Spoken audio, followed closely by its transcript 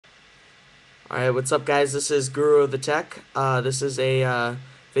Alright, what's up guys? This is Guru of the Tech. This is a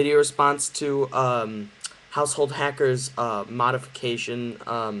video response to Household Hackers modification,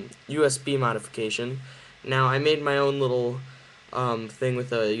 USB modification. Now, I made my own little thing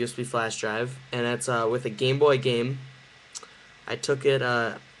with a USB flash drive, and it's with a Game Boy game. I took it,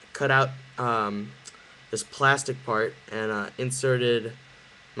 cut out this plastic part, and inserted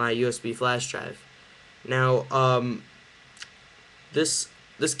my USB flash drive. Now, this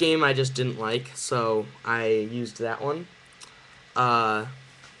this game I just didn't like, so I used that one, uh,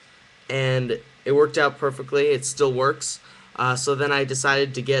 and it worked out perfectly. It still works. So then I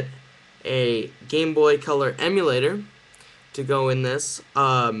decided to get a Game Boy Color emulator to go in this,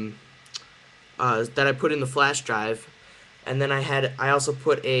 that I put in the flash drive, and then I also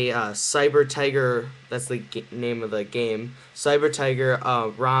put a Cyber Tiger, that's the name of the game, Cyber Tiger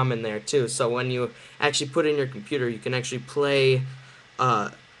ROM in there too. So when you actually put it in your computer, you can actually play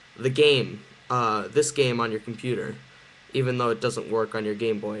the game, this game on your computer, even though it doesn't work on your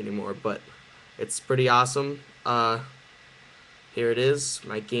Game Boy anymore. But it's pretty awesome. Here it is,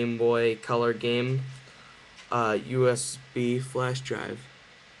 my Game Boy Color game, USB flash drive.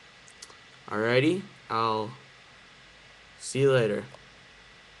 Alrighty, I'll see you later.